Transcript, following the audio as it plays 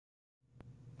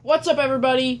What's up,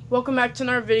 everybody? Welcome back to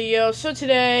another video. So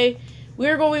today we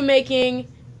are going to be making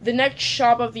the next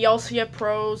shop of the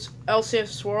LCFPros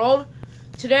LCF's World.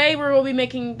 Today we're going to be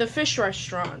making the fish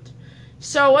restaurant.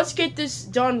 So let's get this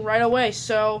done right away.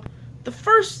 So the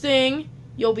first thing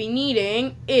you'll be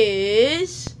needing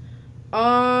is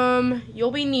polished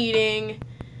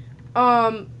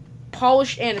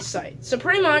andesite. So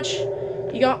pretty much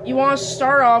you want to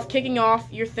start off kicking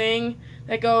off your thing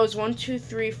that goes 1, 2,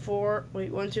 3, 4,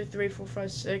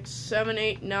 5, 6, 7,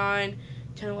 8, 9,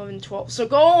 10, 11, 12. So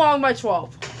go along by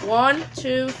 12. 1,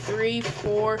 2, 3,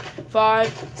 4,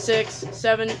 5, 6,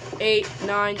 7, 8,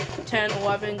 9, 10,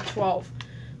 11, 12.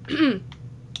 And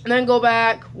then go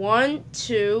back 1,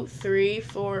 2, 3,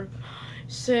 4,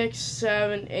 6,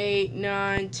 7, 8,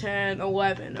 9, 10,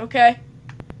 11. Okay?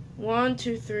 1,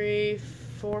 2, 3,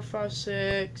 4, 5,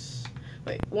 6.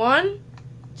 Wait, 1,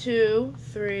 2,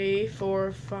 3,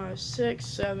 4, 5, 6,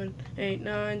 7, 8,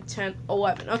 9, 10,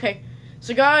 11. Okay,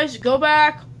 so guys, go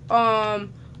back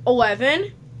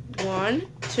 11. 1,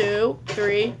 2,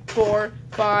 3, 4,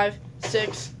 5,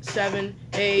 6, 7,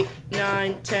 8,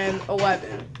 9, 10,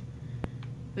 11.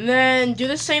 And then do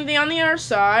the same thing on the other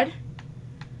side.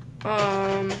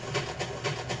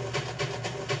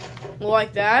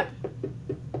 Like that.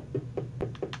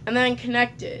 And then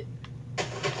connect it.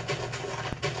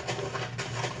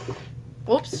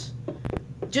 Whoops.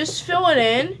 Just fill it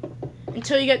in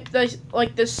until you get this,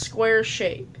 like this square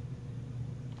shape.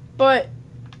 But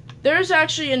there's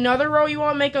actually another row you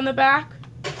want to make on the back,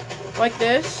 like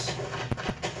this,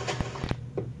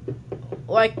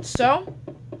 like so.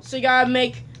 So you gotta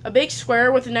make a big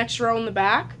square with the next row in the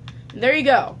back. And there you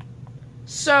go.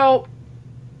 So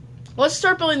let's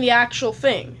start building the actual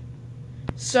thing.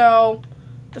 So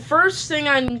the first thing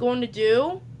I'm going to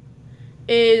do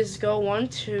is go 1,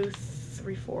 2,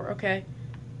 3, 4. Okay.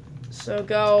 So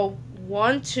go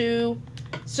 1, 2.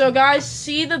 So guys,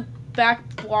 see the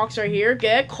back blocks right here?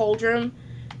 Get a cauldron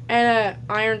and an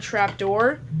iron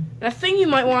trapdoor. And I think you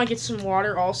might want to get some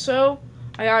water also.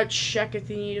 I gotta check if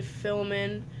you need to fill them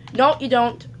in. No, you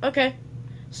don't. Okay.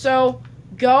 So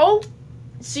go.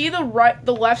 See the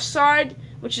left side,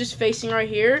 which is facing right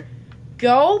here.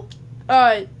 Go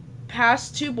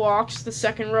past 2 blocks, the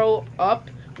second row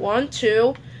up. 1,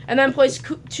 2, and then place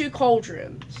 2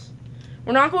 cauldrons.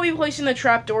 We're not going to be placing the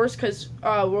trapdoors because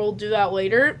we'll do that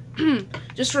later.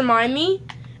 Just remind me.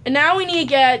 And now we need to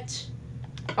get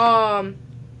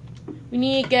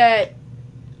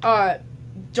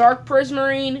dark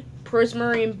prismarine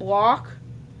block,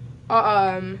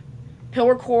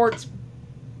 pillar quartz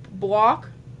block,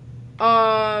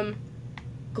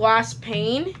 glass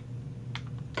pane,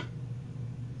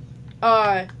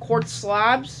 quartz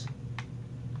slabs,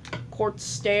 quartz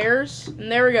stairs, and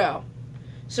there we go.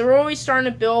 So we're always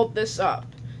starting to build this up.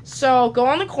 So go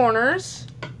on the corners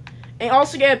and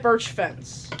also get a birch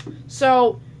fence.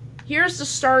 So here's the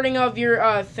starting of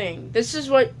your thing. This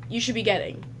is what you should be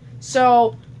getting.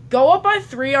 So go up by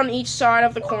 3 on each side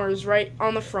of the corners, right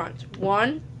on the front.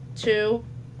 1, 2,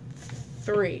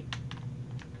 3.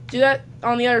 Do that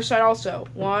on the other side also.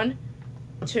 1,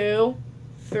 2,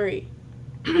 3.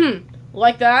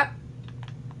 Like that.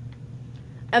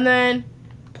 And then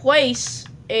place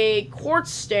a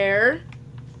quartz stair.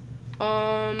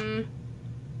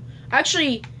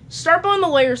 Actually, start building the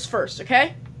layers first,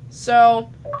 okay? So,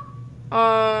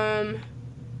 I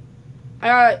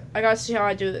gotta see how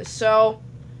I do this. So,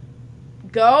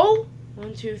 go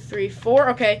 1, 2, 3, 4.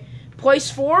 Okay,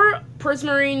 place 4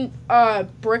 prismarine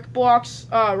brick blocks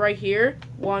right here.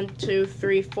 1, 2,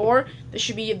 3, 4. This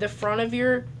should be the front of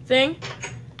your thing.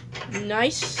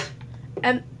 Nice.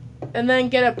 And then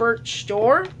get a birch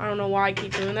door. I don't know why I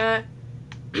keep doing that.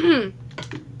 Get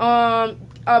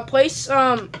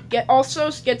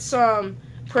some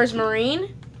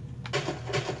prismarine.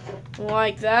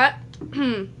 Like that.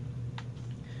 And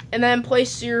then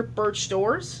place your birch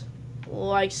doors.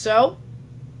 Like so.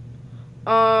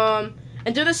 And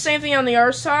do the same thing on the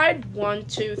other side. 1,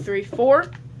 2, 3,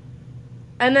 4.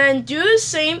 And then do the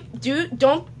same,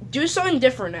 don't do something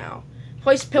different now.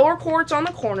 Place pillar quartz on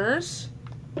the corners.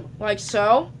 Like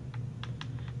so.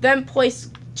 Then place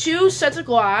 2 sets of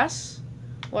glass,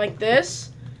 like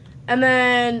this, and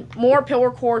then more pillar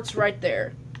quartz right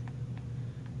there.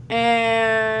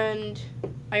 And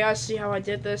I gotta see how I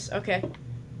did this. Okay.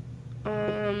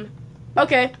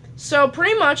 Okay. So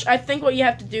pretty much, I think what you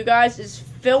have to do, guys, is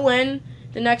fill in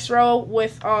the next row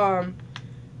with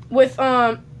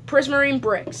prismarine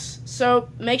bricks. So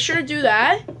make sure to do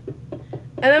that.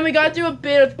 And then we gotta do a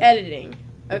bit of editing.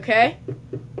 Okay.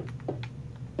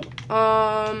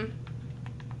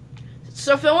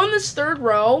 So fill in this third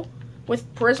row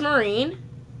with prismarine.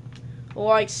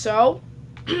 like so.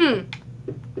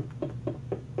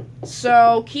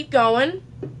 So keep going.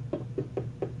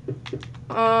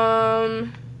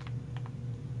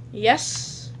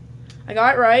 Yes, I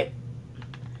got it right.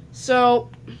 So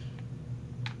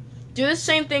do the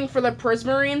same thing for the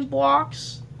prismarine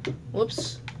blocks.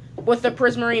 Whoops. With the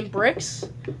prismarine bricks.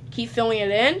 Keep filling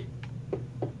it in.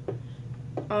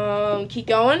 Keep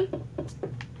going.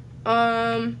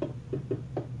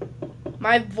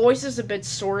 My voice is a bit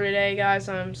sore today, guys.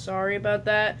 I'm sorry about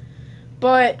that.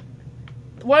 But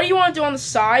what you want to do on the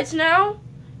sides now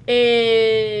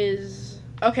is,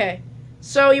 okay,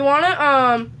 so you want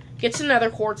to get some nether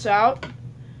quartz out.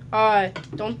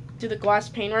 Don't do the glass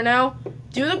pane right now.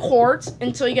 Do the quartz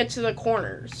until you get to the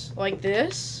corners, like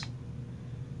this.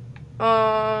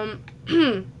 Like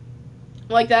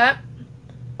that.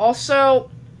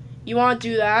 Also, you want to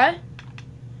do that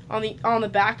on the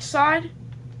back side.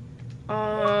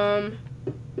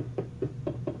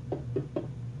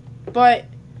 But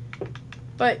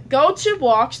go 2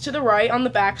 blocks to the right on the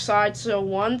back side. So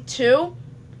 1, 2,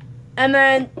 and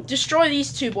then destroy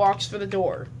these 2 blocks for the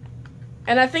door.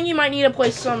 And I think you might need to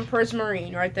place some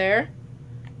prismarine right there.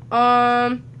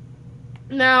 Now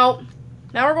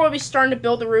we're going to be starting to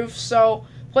build the roof. So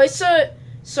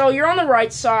so you're on the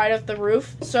right side of the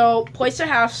roof. So place a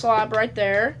half slab right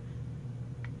there.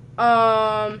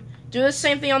 Do the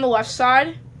same thing on the left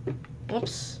side.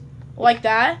 Whoops. Like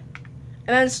that.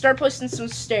 And then start placing some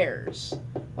stairs.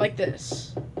 Like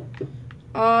this.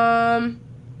 And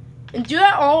do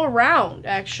that all around,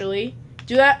 actually.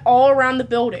 Do that all around the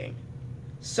building.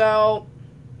 So,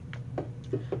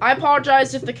 I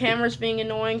apologize if the camera's being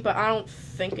annoying, but I don't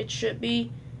think it should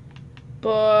be.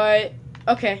 But,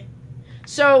 okay.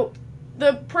 So,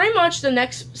 pretty much the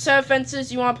next set of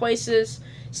fences you want to place is,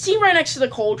 see right next to the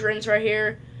cauldrons right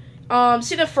here.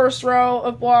 See the first row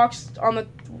of blocks on the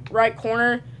right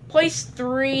corner? Place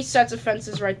 3 sets of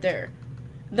fences right there.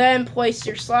 Then place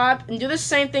your slab and do the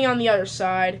same thing on the other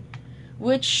side,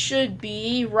 which should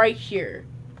be right here.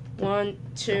 1,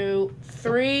 2,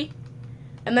 3.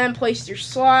 And then place your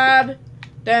slab.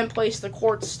 Then place the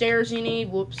quartz stairs you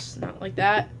need. Whoops, not like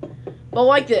that. But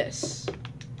like this.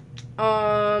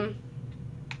 The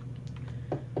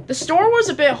store was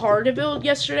a bit hard to build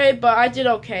yesterday, but I did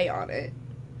okay on it.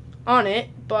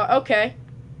 But okay.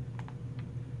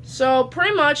 So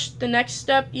pretty much the next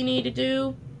step you need to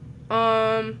do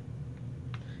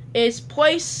is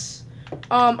place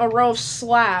a row of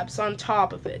slabs on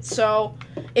top of it. So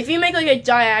if you make like a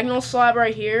diagonal slab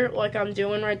right here, like I'm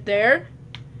doing right there,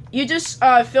 you just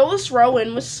fill this row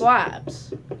in with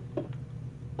slabs.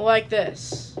 Like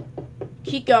this.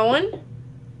 Keep going.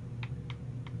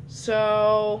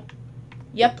 So,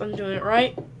 yep, I'm doing it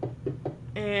right.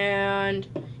 And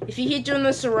if you keep doing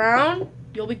this around,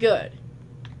 you'll be good.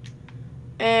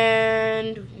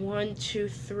 And 1, 2,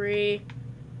 3.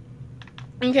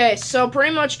 Okay, so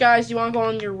pretty much, guys, you want to go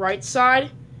on your right side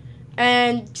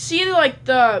and see like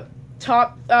the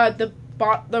top, the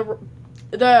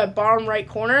bottom right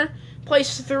corner.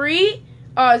 Place 3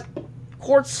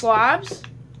 quartz slabs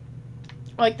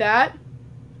like that.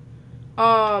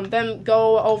 Then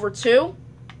go over 2.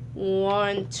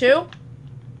 1, 2.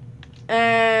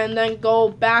 And then go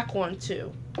back 1,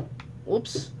 2.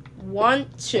 Whoops. 1,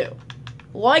 2.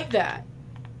 Like that.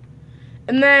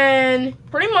 And then,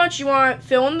 pretty much, you want to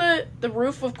fill in the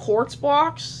roof with quartz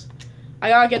blocks. I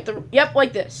gotta get yep,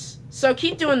 like this. So,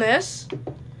 keep doing this.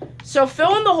 So,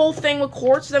 fill in the whole thing with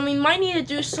quartz. Then we might need to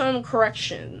do some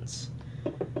corrections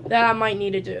that I might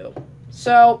need to do.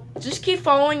 So, just keep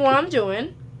following what I'm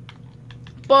doing.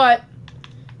 But,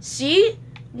 see?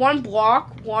 One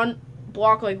block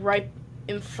like right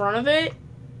in front of it.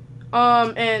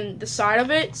 And the side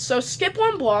of it. So, skip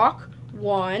 1 block.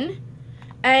 1.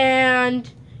 And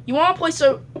you want to place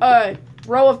a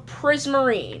row of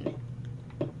prismarine.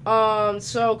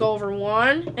 So go over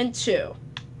 1 and 2.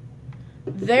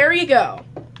 There you go.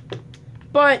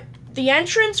 But the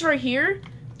entrance right here,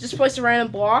 just place a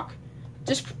random block.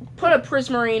 Just put a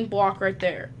prismarine block right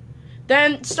there.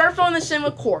 Then start filling this in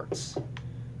with quartz.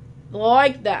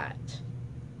 Like that.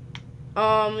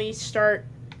 We start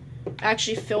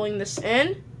actually filling this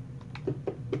in.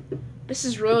 This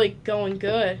is really going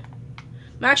good.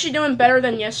 I'm actually doing better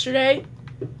than yesterday,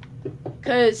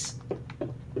 because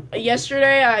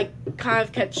yesterday I kind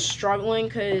of kept struggling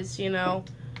because, you know,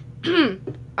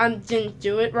 I didn't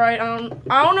do it right. I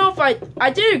don't know if I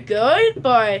did it good,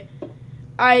 but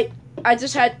I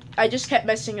just kept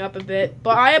messing up a bit.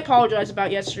 But I apologize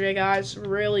about yesterday, guys.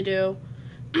 Really do.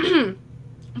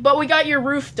 But we got your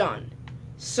roof done.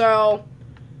 So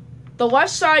the left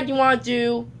side you want to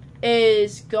do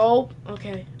is go.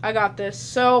 Okay, I got this.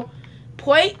 So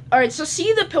alright, so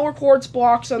see the pillar quartz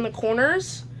blocks on the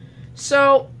corners?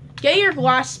 So get your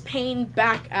glass pane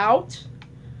back out.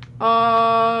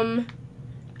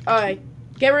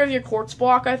 Get rid of your quartz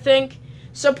block, I think.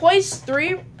 So place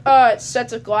 3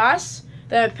 sets of glass,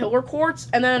 then pillar quartz,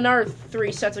 and then another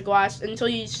 3 sets of glass until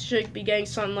you should be getting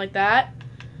something like that.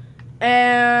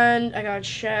 And I gotta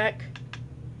check.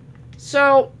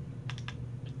 So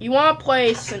you want to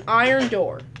place an iron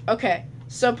door. Okay,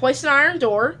 so place an iron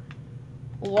door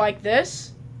like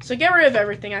this. So get rid of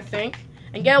everything, I think,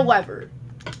 and get a lever.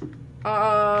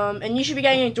 And you should be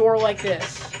getting a door like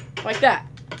this, like that.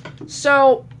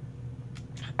 So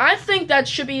I think that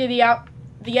should be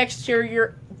the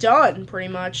exterior done pretty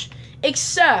much,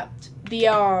 except the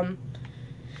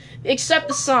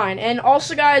sign. And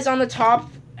also, guys, on the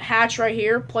top hatch right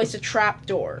here, place a trap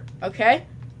door. Okay,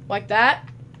 like that.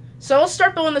 So let's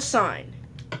start building the sign.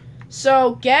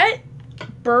 So get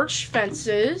birch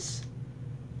fences.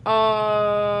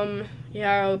 Yeah,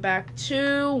 go back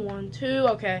 2, 1, 2.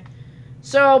 Okay.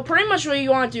 So pretty much what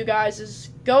you want to do, guys, is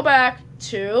go back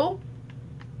 2,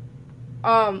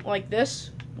 like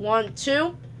this, 1,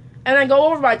 2, and then go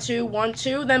over by 2, 1,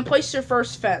 2. Then place your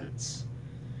first fence,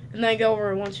 and then go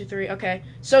over 1, 2, 3. Okay.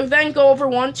 So then go over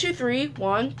 1, 2, 3,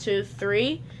 1, 2,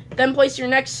 3. Then place your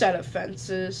next set of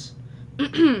fences.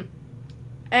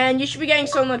 And you should be getting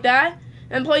something like that.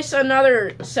 And place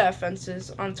another set of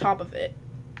fences on top of it.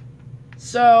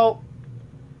 So,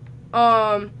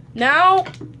 now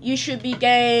you should be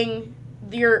getting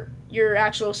your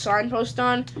actual signpost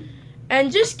done.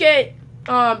 And just get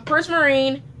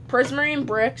prismarine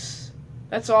bricks.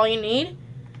 That's all you need.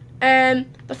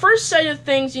 And the first set of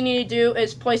things you need to do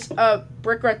is place a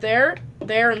brick right there,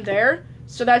 and there.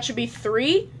 So that should be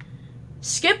 3.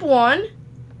 Skip 1,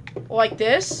 like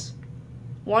this.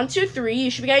 1, 2, 3. You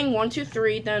should be getting 1, 2,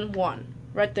 3, then 1,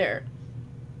 right there.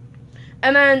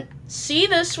 And then see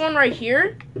this one right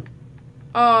here.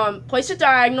 Place a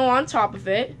diagonal on top of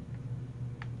it.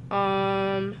 Did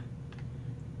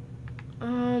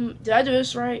I do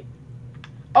this right?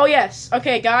 Oh yes.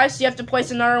 Okay, guys, you have to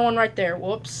place another one right there.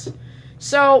 Whoops.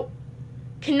 So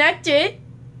connect it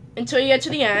until you get to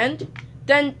the end.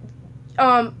 Then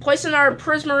place another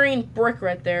prismarine brick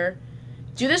right there.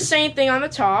 Do the same thing on the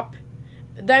top.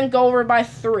 Then go over by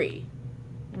 3.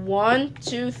 1,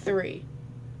 2, 3.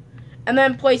 And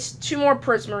then place 2 more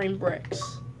prismarine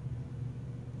bricks.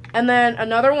 And then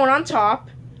another one on top.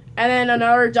 And then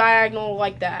another diagonal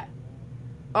like that.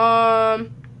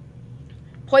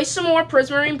 Place some more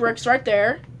prismarine bricks right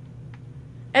there.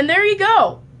 And there you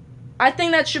go. I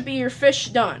think that should be your fish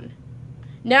done.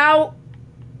 Now,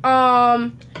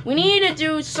 we need to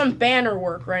do some banner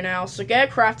work right now. So get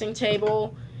a crafting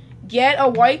table. Get a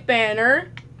white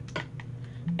banner.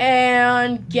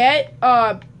 And get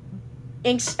an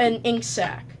ink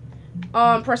sac.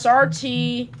 Press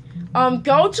RT.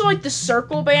 Go to like the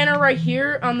circle banner right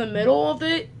here on the middle of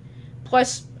it.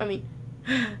 Press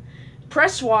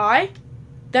Y,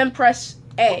 then press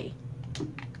A.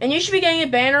 And you should be getting a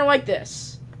banner like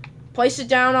this. Place it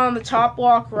down on the top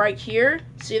block right here.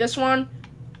 See this one?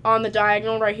 On the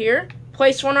diagonal right here.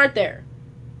 Place one right there.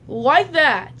 Like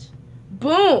that.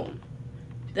 Boom.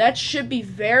 That should be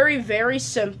very, very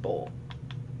simple.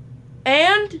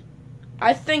 And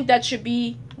I think that should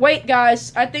be... Wait,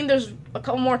 guys. I think there's a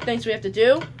couple more things we have to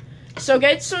do. So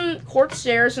get some quartz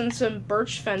stairs and some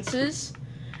birch fences.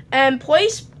 And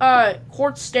place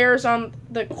quartz stairs on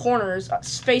the corners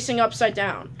facing upside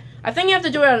down. I think you have to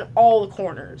do it on all the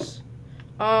corners.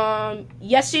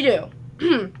 Yes, you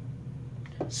do.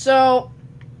 So,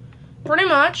 pretty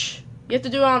much, you have to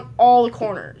do it on all the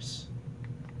corners.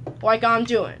 Like I'm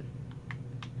doing.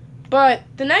 But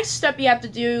the next step you have to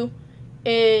do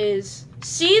is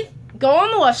go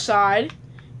on the left side,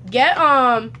 get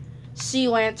sea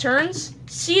lanterns,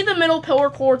 see the middle pillar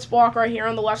quartz block right here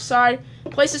on the left side,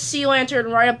 place a sea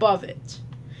lantern right above it.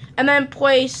 And then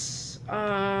place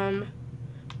I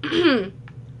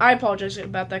apologize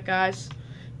about that, guys.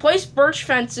 Place birch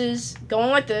fences going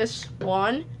like this.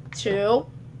 1, 2,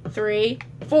 3,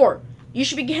 4. You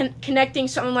should be connecting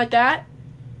something like that.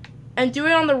 And do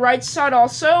it on the right side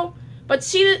also. But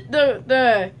see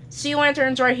the sea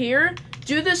lanterns right here?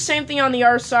 Do the same thing on the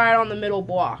other side on the middle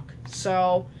block.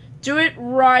 So, do it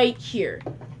right here.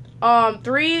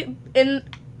 3 in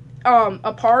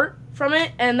apart from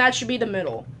it, and that should be the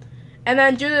middle. And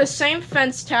then do the same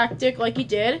fence tactic like you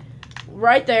did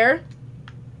right there.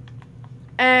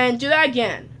 And do that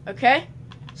again, okay?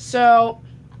 So,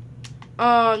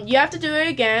 you have to do it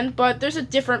again, but there's a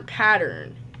different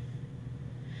pattern.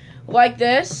 Like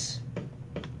this.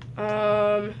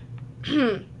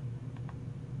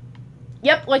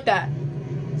 Yep, like that.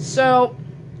 So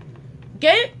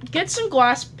get some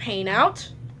glass pane out.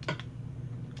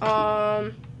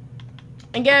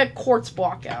 And get a quartz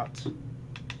block out.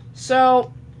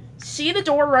 So see the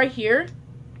door right here?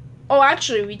 Oh,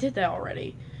 actually, we did that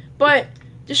already. But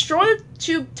destroy the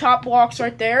two top blocks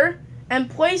right there and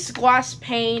place glass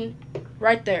pane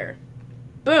right there.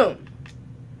 Boom.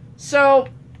 So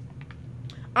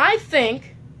I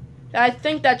think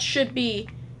that should be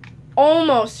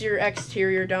almost your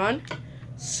exterior done.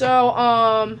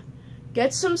 So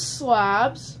get some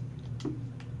slabs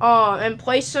and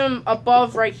place them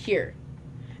above right here.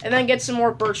 And then get some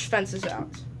more birch fences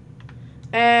out.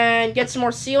 And get some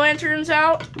more sea lanterns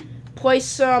out. Place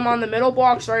some on the middle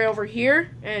blocks right over here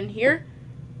and here.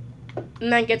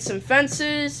 And then get some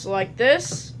fences like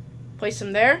this. Place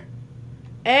them there.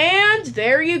 And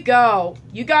there you go.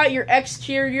 You got your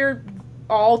exterior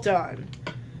all done.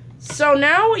 So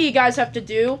now what you guys have to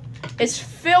do is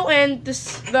fill in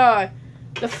the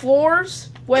floors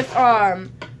with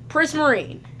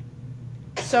prismarine.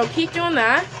 So keep doing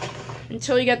that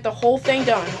until you get the whole thing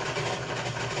done.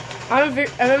 I'm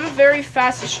a very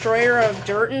fast destroyer of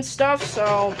dirt and stuff,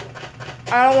 so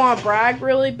I don't want to brag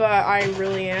really, but I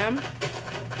really am.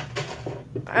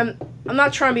 I'm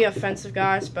not trying to be offensive,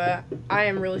 guys, but I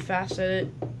am really fast at it.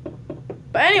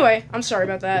 But anyway, I'm sorry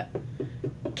about that.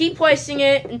 Keep placing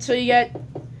it until you get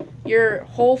your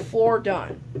whole floor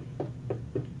done.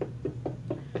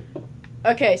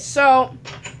 Okay, so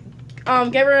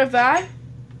get rid of that.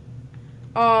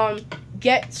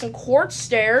 Get some quartz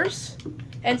stairs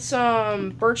and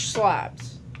some birch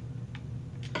slabs.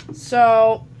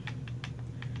 So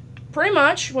pretty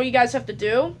much what you guys have to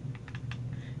do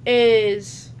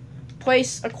is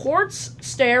place a quartz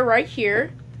stair right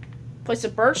here, place a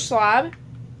birch slab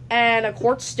and a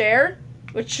quartz stair,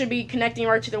 which should be connecting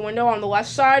right to the window on the left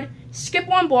side. Skip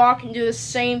one block and do the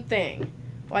same thing,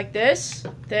 like this,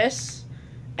 this,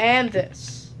 and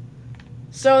this.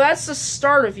 So that's the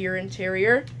start of your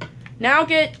interior. Now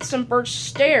get some birch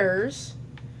stairs,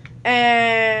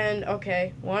 and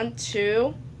okay, 1,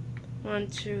 2, 1,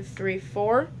 2, 3,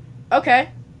 4.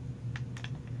 Okay.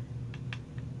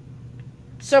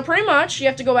 So pretty much you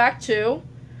have to go back 2,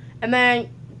 and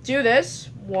then do this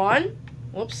 1.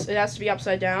 Whoops, it has to be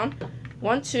upside down.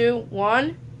 1, 2,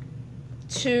 1,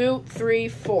 2, 3,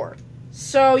 4.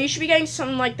 So you should be getting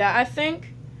something like that, I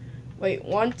think. Wait,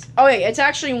 one. Oh wait, it's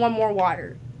actually one more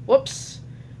wider. Whoops.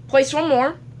 Place one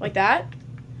more like that,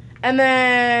 and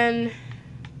then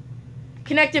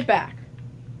connect it back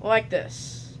like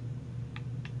this.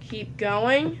 Keep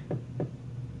going.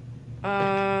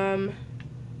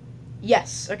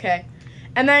 Yes. Okay,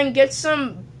 and then get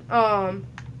some. Oh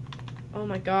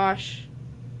my gosh.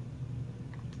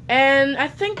 And I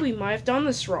think we might have done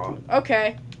this wrong.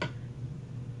 Okay.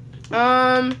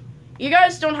 You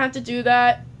guys don't have to do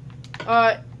that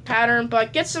pattern,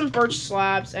 but get some birch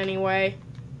slabs anyway.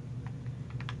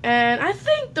 And I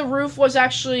think the roof was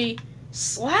actually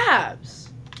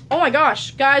slabs. Oh my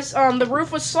gosh, guys, the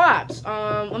roof was slabs.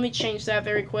 Let me change that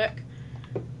very quick.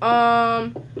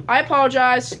 I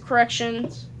apologize,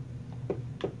 corrections.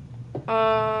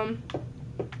 I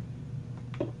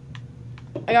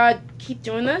gotta keep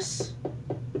doing this.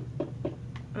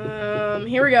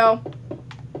 Here we go.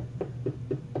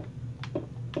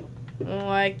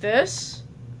 Like this.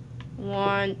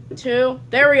 1, 2.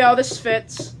 There we go. This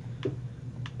fits.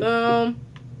 Boom.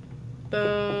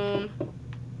 Boom.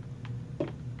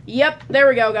 Yep. There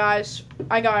we go, guys.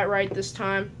 I got it right this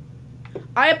time.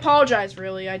 I apologize,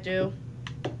 really. I do.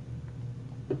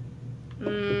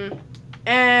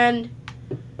 And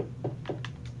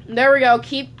there we go.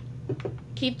 Keep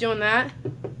doing that.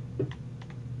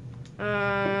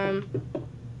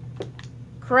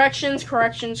 Corrections.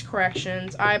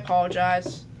 I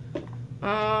apologize.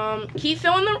 Keep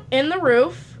filling in the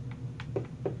roof.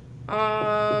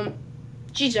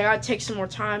 Geez, I gotta take some more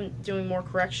time doing more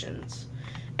corrections.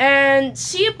 And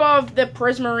see above the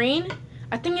prismarine?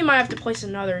 I think you might have to place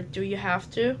another. Do you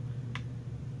have to?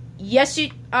 Yes,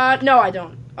 you. No, I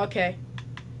don't. Okay.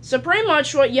 So pretty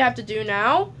much what you have to do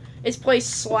now is place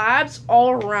slabs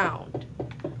all around.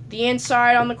 The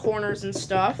inside on the corners and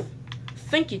stuff. I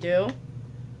think you do.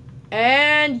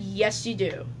 And yes, you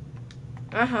do.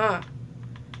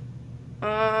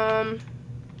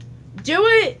 Do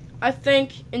it, I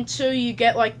think, until you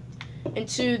get, like,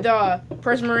 into the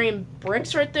prismarine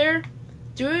bricks right there.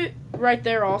 Do it right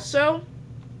there also.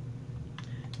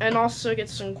 And also get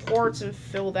some quartz and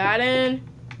fill that in.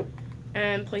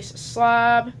 And place a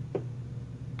slab.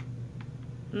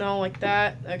 No, like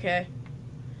that. Okay.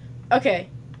 Okay.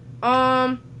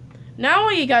 Now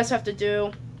what you guys have to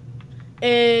do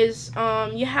is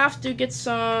you have to get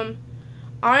some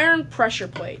iron pressure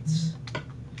plates.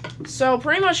 So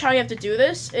pretty much how you have to do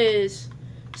this is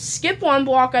skip one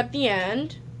block at the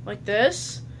end, like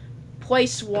this,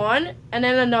 place one, and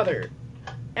then another.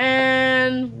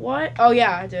 And what? Oh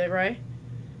yeah, I did it right.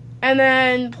 And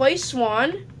then place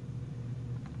one,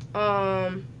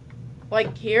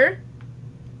 like here,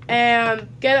 and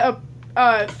get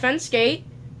a fence gate,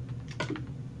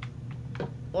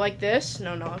 like this.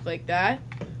 No, not like that.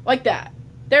 Like that.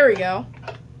 There we go.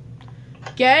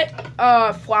 Get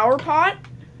a flower pot.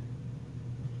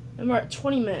 And we're at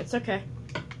 20 minutes. Okay.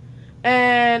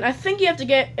 And I think you have to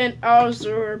get an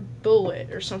Auser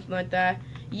bullet or something like that.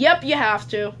 Yep, you have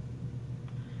to.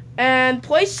 And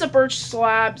place the birch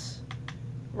slabs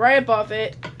right above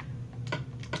it.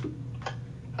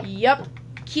 Yep.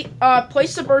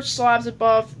 Place the birch slabs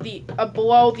above the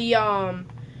below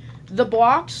the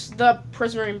blocks, the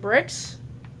prismarine bricks.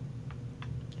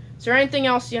 Is there anything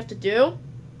else you have to do?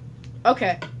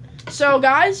 Okay. So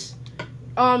guys,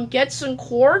 get some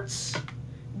quartz,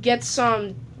 get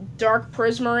some dark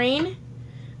prismarine,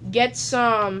 get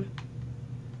some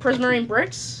prismarine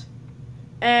bricks,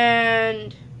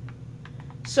 and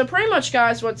so pretty much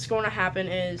guys what's going to happen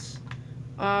is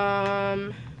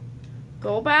go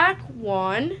back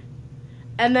one,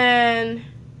 and then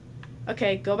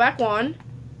go back one.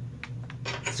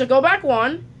 So go back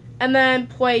one, and then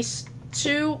place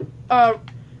two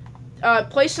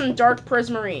place some dark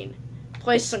prismarine,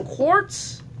 place some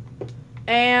quartz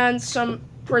and some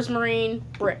prismarine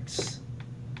bricks,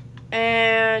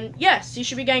 and yes, you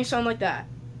should be getting something like that.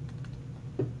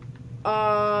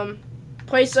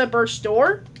 Place a birch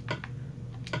door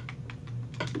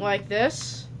like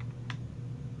this.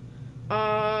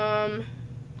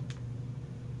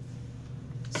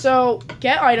 So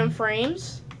get item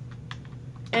frames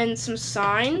and some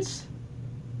signs.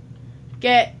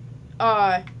 Get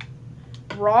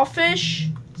raw fish,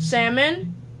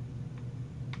 salmon.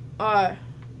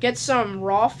 Get some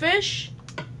raw fish,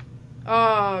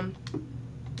 raw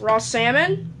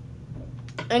salmon,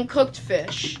 and cooked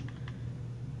fish.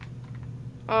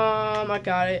 I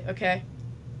got it. Okay.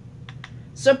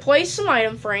 So place some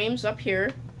item frames up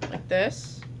here, like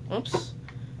this. Oops.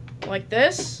 Like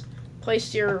this.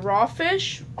 Place your raw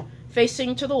fish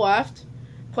facing to the left.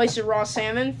 Place your raw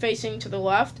salmon facing to the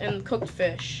left, and cooked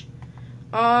fish.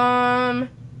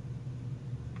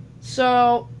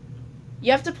 So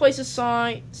you have to place a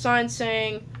sign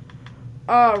saying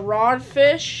raw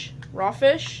fish.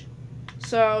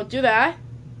 So do that.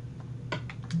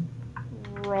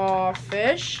 Raw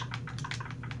fish.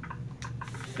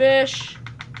 Fish.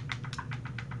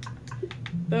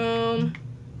 Boom.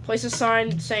 Place a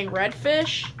sign saying red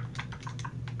fish.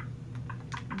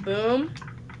 Boom.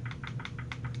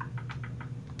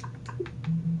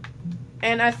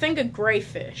 And I think a gray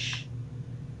fish.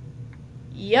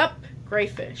 Yep, gray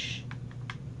fish.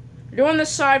 We're doing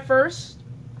this side first.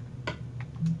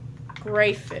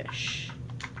 Gray fish.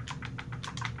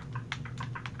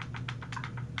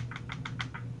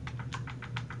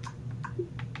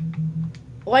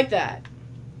 Like that.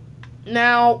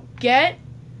 Now get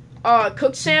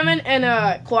cooked salmon and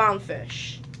a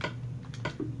clownfish.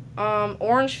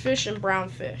 Orange fish and brown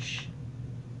fish.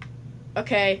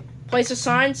 Okay, place a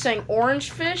sign saying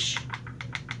orange fish.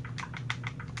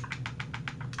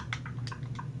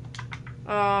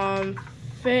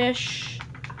 Fish.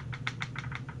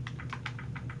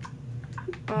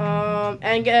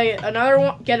 And get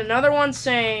another one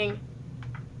saying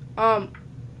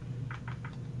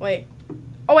wait.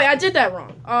 Oh wait, I did that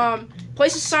wrong.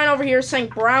 Place a sign over here saying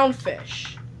brown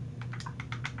fish.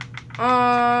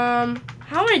 How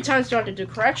many times do I have to do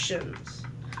corrections?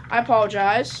 I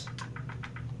apologize.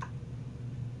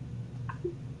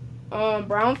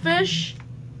 Brown fish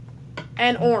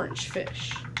and orange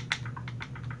fish.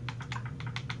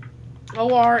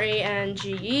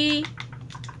 ORANGE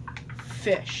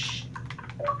fish.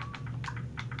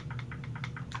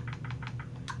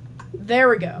 There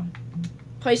we go.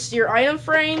 Place your item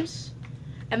frames,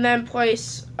 and then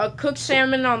place a cooked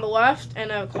salmon on the left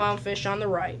and a clownfish on the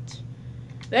right.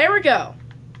 There we go.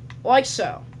 Like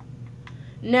so.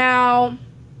 Now,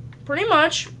 pretty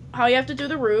much how you have to do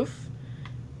the roof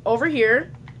over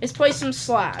here is place some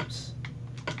slabs.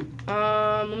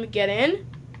 Let me get in.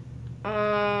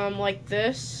 Like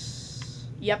this.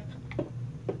 Yep.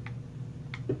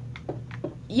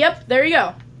 Yep, there you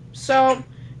go. So,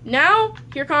 now,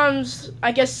 here comes,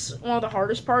 I guess, one of the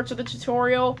hardest parts of the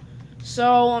tutorial.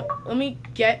 So, let me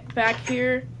get back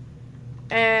here.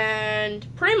 And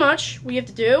pretty much what you have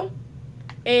to do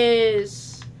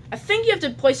is, I think you have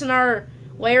to place another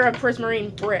layer of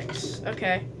prismarine bricks.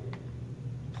 Okay.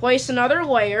 Place another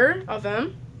layer of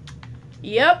them.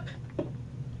 Yep.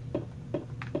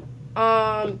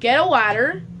 Get a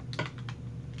ladder.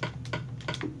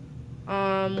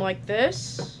 Like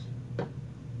this.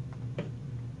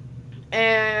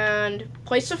 And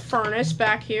place a furnace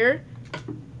back here.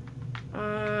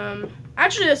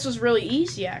 Actually, this was really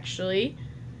easy, actually.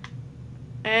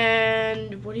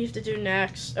 And what do you have to do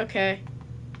next? Okay.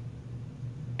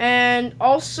 And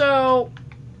also,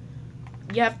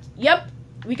 yep,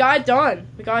 we got it done.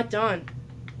 We got it done.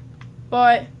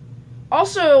 But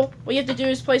also, what you have to do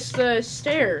is place the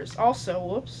stairs. Also,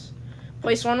 whoops.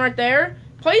 Place one right there.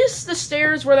 Place the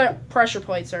stairs where the pressure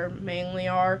plates mainly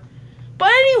are. But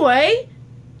anyway,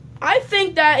 I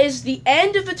think that is the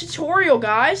end of the tutorial,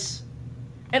 guys.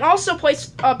 And also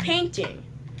place a painting.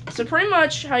 So pretty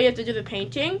much how you have to do the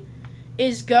painting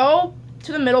is go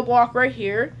to the middle block right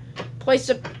here. Place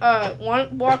a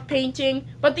one block painting.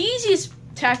 But the easiest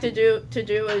tack to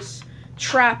do is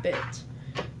trap it.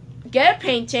 Get a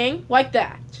painting like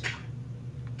that.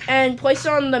 And place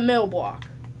it on the middle block.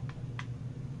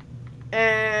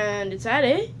 And is that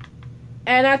it?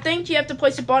 And I think you have to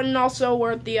place a button also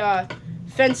where the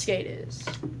fence gate is.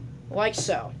 Like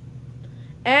so.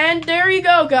 And there you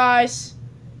go, guys.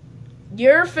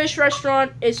 Your fish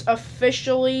restaurant is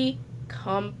officially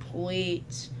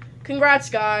complete. Congrats,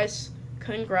 guys.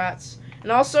 Congrats.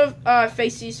 And also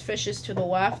face these fishes to the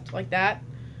left, like that.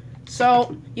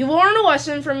 So, you learned a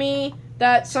lesson from me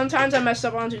that sometimes I mess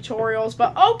up on tutorials,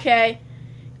 but okay.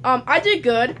 I did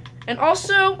good. And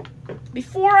also,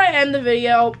 before I end the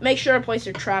video, make sure to place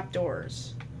your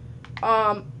trapdoors.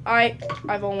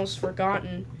 I've almost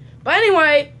forgotten. But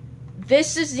anyway,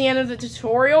 this is the end of the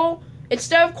tutorial.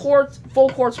 Instead of full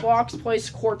quartz blocks, place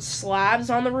quartz slabs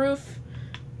on the roof.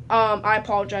 I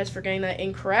apologize for getting that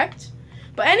incorrect.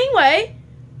 But anyway,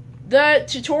 the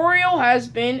tutorial has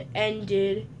been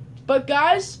ended. But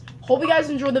guys, hope you guys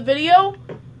enjoyed the video.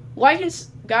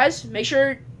 Guys, make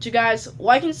sure to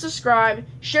like and subscribe,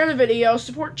 share the video,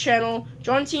 support the channel,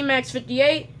 join Team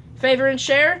X58, favorite and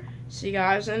share. See you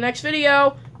guys in the next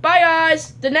video. Bye,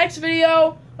 guys. The next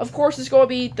video, of course, is going to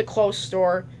be the clothes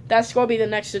store. That's going to be the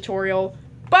next tutorial.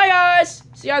 Bye, guys.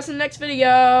 See you guys in the next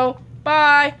video.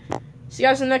 Bye. See you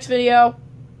guys in the next video.